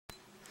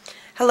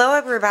Hello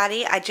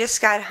everybody, I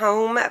just got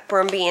home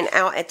from being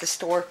out at the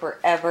store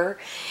forever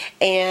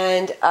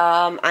and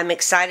I'm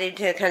excited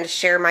to kind of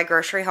share my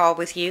grocery haul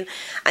with you.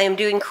 I am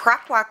doing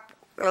Crockpot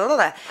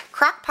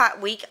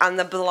week on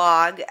the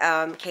blog,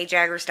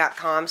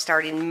 kjaggers.com,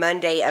 starting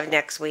Monday of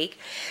next week.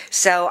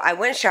 So I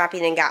went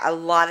shopping and got a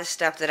lot of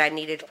stuff that I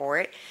needed for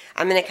it.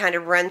 I'm going to kind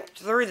of run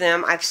through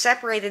them. I've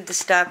separated the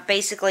stuff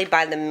basically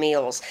by the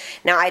meals.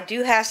 Now I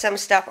do have some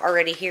stuff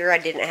already here I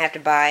didn't have to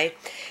buy,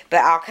 but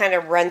I'll kind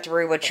of run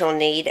through what you'll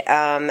need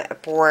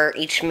for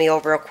each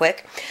meal real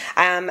quick.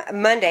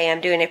 Monday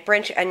I'm doing a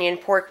French onion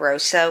pork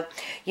roast. So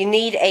you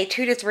need a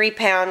 2 to 3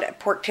 pound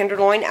pork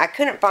tenderloin. I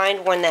couldn't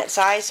find one that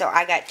size, so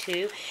I got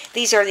 2.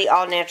 These are the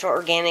all natural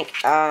organic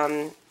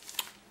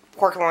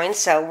pork loins,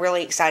 so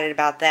really excited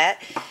about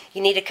that.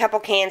 You need a couple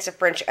cans of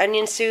French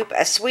onion soup,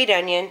 a sweet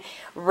onion,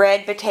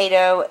 red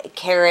potato,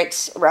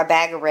 carrots, a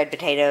bag of red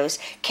potatoes,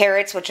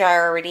 carrots, which I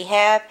already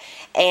have,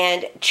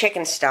 and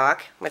chicken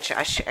stock, which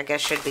I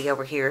guess should be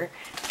over here.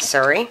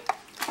 Sorry.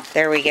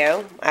 There we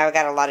go. I've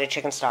got a lot of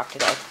chicken stock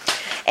today.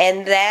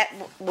 And that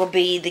will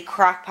be the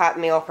crock pot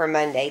meal for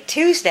Monday.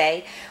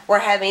 Tuesday, we're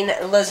having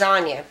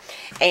lasagna.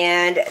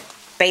 And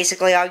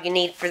basically all you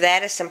need for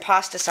that is some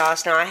pasta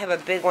sauce. Now I have a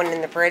big one in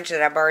the fridge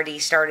that I've already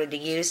started to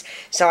use,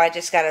 so I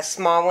just got a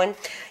small one.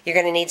 You're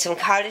going to need some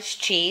cottage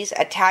cheese,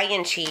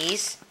 Italian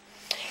cheese.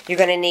 You're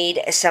going to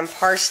need some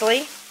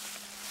parsley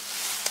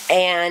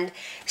and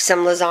some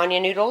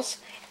lasagna noodles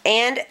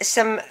and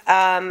some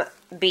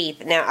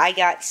beef. Now I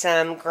got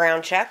some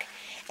ground chuck,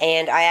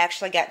 and I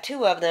actually got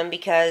 2 of them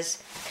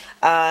because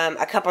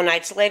a couple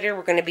nights later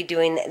we're going to be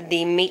doing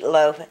the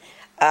meatloaf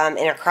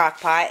in a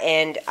crock pot,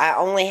 and I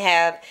only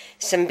have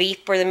some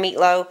beef for the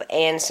meatloaf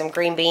and some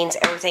green beans.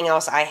 Everything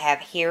else I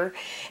have here,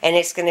 and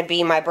it's going to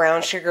be my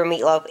brown sugar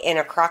meatloaf in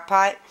a crock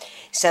pot.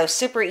 So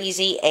super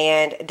easy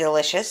and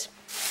delicious.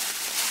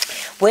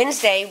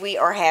 Wednesday we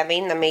are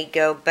having, let me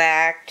go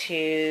back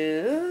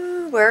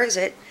to, where is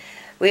it?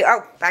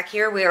 Back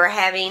here we are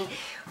having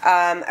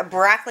a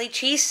broccoli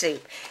cheese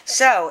soup.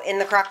 So, in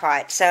the crock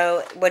pot.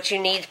 So, what you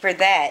need for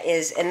that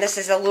is, and this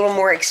is a little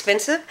more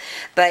expensive,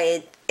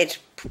 but it's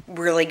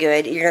really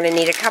good. You're going to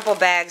need a couple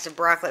bags of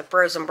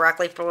frozen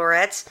broccoli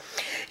florets.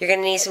 You're going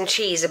to need some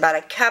cheese, about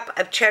a cup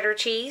of cheddar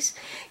cheese.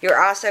 You're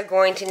also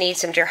going to need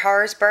some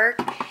Johannesburg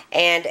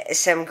and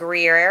some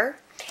Gruyere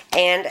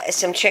and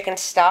some chicken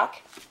stock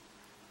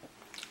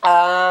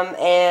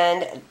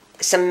and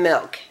some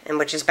milk, and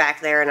which is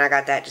back there, and I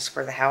got that just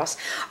for the house.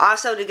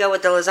 Also, to go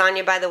with the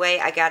lasagna, by the way,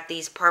 I got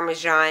these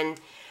Parmesan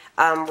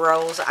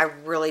rolls. I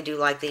really do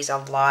like these a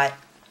lot.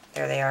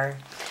 There they are.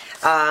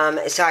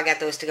 So I got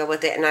those to go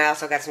with it, and I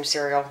also got some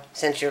cereal,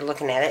 since you're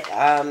looking at it,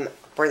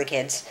 for the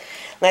kids.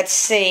 Let's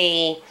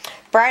see.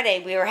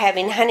 Friday, we were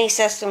having honey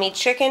sesame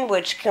chicken,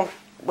 which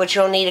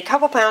you'll need a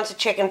couple pounds of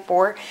chicken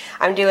for.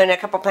 I'm doing a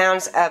couple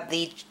pounds of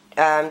the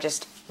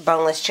just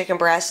boneless chicken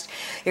breast.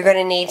 You're going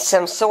to need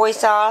some soy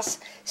sauce,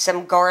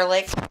 some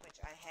garlic, which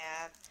I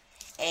have,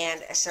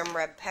 and some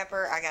red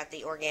pepper. I got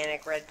the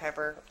organic red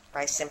pepper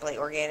by Simply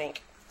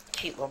Organic.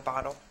 Cute little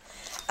bottle.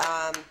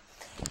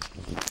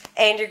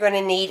 And you're going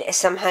to need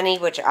some honey,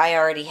 which I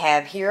already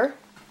have here.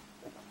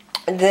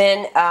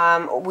 Then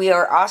we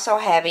are also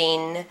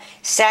having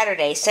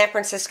Saturday San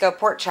Francisco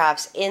pork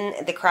chops in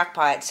the crock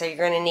pot. So you're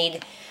going to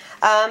need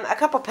a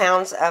couple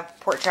pounds of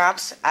pork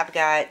chops. I've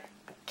got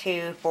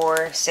 2,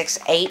 4, 6,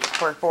 8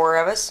 for 4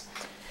 of us.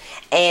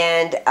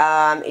 And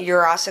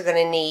you're also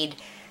going to need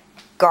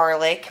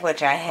garlic,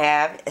 which I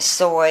have,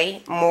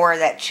 soy, more of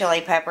that chili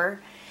pepper,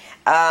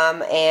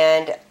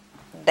 and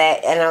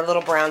a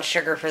little brown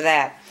sugar for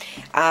that.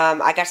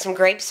 I got some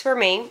grapes for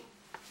me.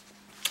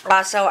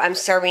 Also, I'm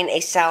serving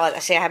a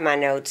salad. See, I have my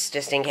notes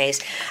just in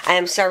case. I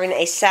am serving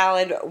a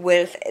salad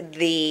with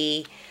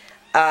the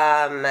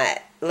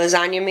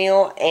lasagna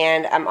meal,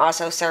 and I'm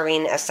also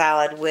serving a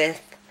salad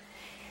with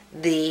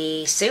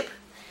the soup.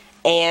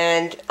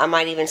 And I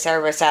might even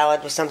serve a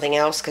salad with something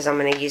else because I'm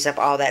going to use up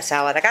all that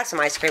salad. I got some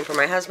ice cream for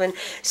my husband,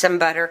 some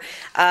butter.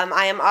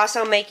 I am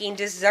also making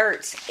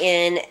desserts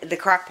in the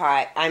crock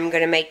pot. I'm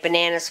going to make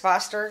bananas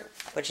Foster,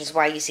 which is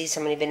why you see so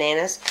many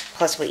bananas.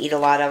 Plus we eat a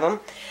lot of them.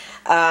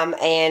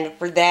 And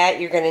for that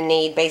you're going to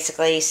need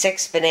basically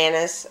 6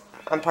 bananas.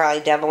 I'm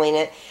probably doubling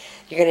it.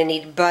 You're going to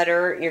need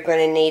butter. You're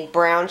going to need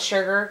brown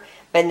sugar,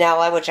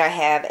 vanilla, which I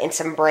have, and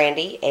some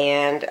brandy.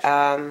 And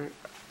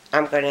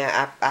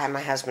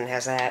my husband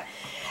has that.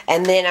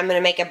 And then I'm going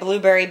to make a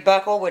blueberry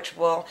buckle,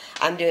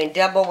 I'm doing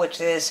double, which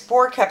is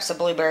 4 cups of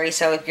blueberry.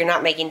 So if you're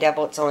not making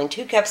double, it's only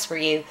 2 cups for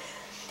you.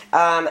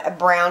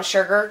 Brown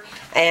sugar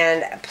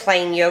and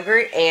plain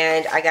yogurt.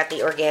 And I got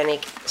the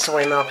organic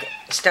soy milk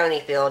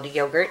Stonyfield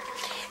yogurt.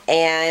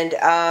 And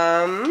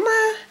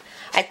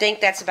I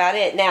think that's about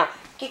it. Now,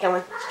 keep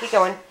going, keep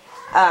going.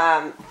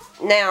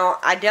 Now,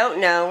 I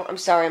don't know. I'm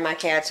sorry, my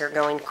cats are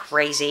going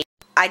crazy.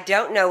 I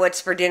don't know what's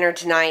for dinner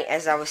tonight.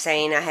 As I was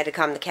saying, I had to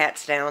calm the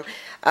cats down.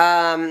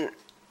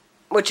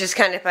 Which is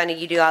kind of funny,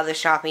 you do all the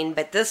shopping.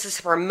 But this is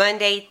for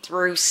Monday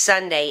through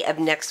Sunday of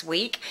next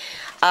week.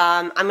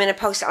 I'm going to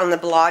post on the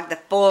blog the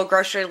full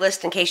grocery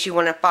list in case you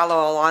want to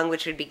follow along,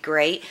 which would be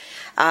great.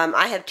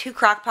 I have 2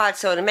 crock pots,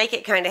 so to make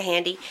it kind of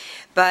handy,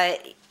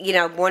 but you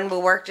know, one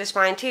will work just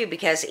fine too,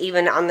 because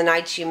even on the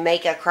nights you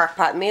make a crock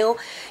pot meal,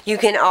 you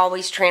can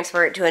always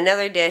transfer it to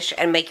another dish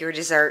and make your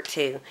dessert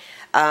too.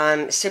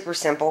 Super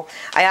simple.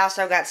 I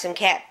also got some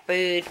cat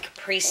food,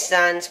 Capri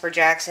Suns for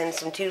Jackson,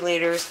 some 2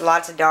 liters,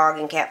 lots of dog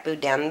and cat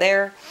food down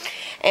there.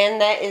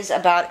 And that is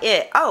about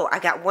it. Oh, I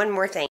got one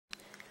more thing.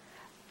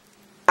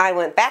 I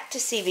went back to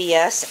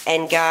CVS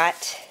and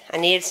I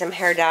needed some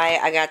hair dye.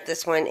 I got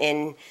this one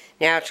in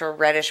natural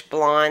reddish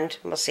blonde.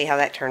 We'll see how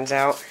that turns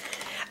out.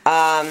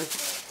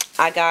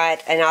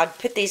 And I'll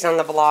put these on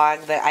the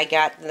blog, but I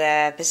got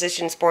the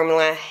Physicians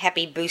Formula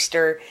Happy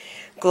Booster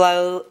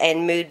Glow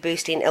and Mood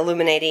Boosting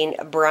Illuminating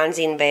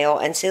Bronzing Veil.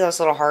 And see those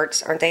little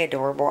hearts? Aren't they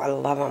adorable? I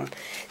love them.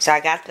 So I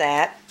got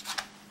that.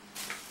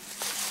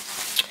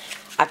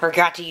 I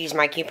forgot to use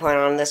my coupon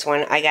on this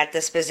one. I got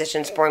this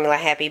Physicians Formula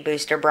Happy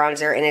Booster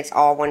Bronzer, and it's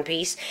all one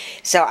piece.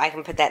 So I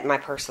can put that in my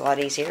purse a lot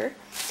easier.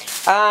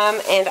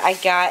 And I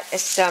got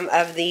some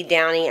of the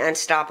Downy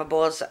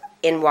Unstoppables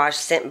In Wash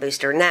Scent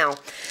Booster. Now,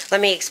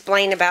 let me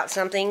explain about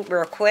something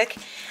real quick.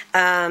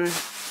 I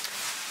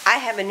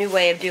have a new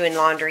way of doing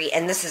laundry,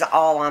 and this is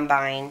all I'm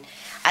buying.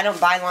 I don't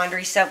buy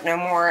laundry soap no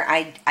more.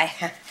 I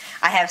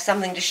have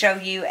something to show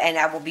you, and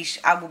I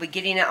will be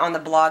getting it on the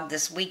blog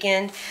this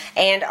weekend,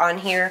 and on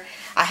here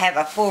I have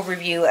a full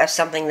review of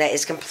something that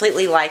is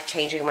completely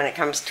life-changing when it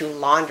comes to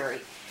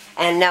laundry.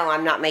 And no,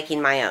 I'm not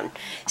making my own.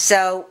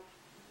 So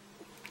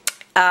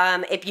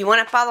if you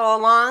want to follow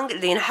along,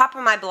 then hop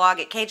on my blog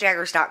at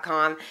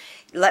kjaggers.com.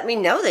 Let me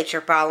know that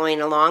you're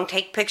following along.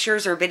 Take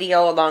pictures or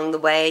video along the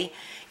way.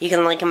 You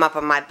can link them up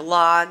on my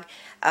blog.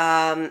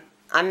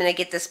 I'm going to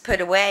get this put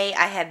away.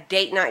 I have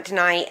date night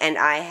tonight, and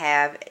I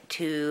have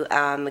to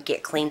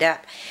get cleaned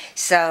up.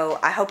 So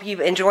I hope you've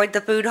enjoyed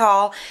the food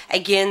haul.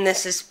 Again,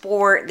 this is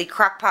for the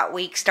Crockpot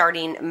week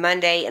starting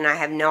Monday, and I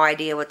have no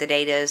idea what the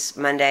date is.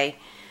 Monday.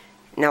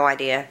 No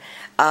idea.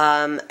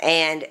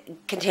 And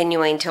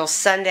continuing till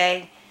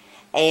Sunday.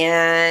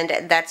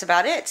 And that's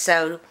about it.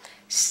 So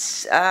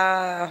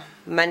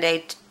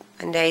Monday,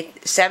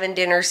 7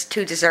 dinners,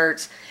 2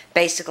 desserts,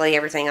 basically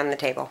everything on the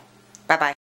table. Bye-bye.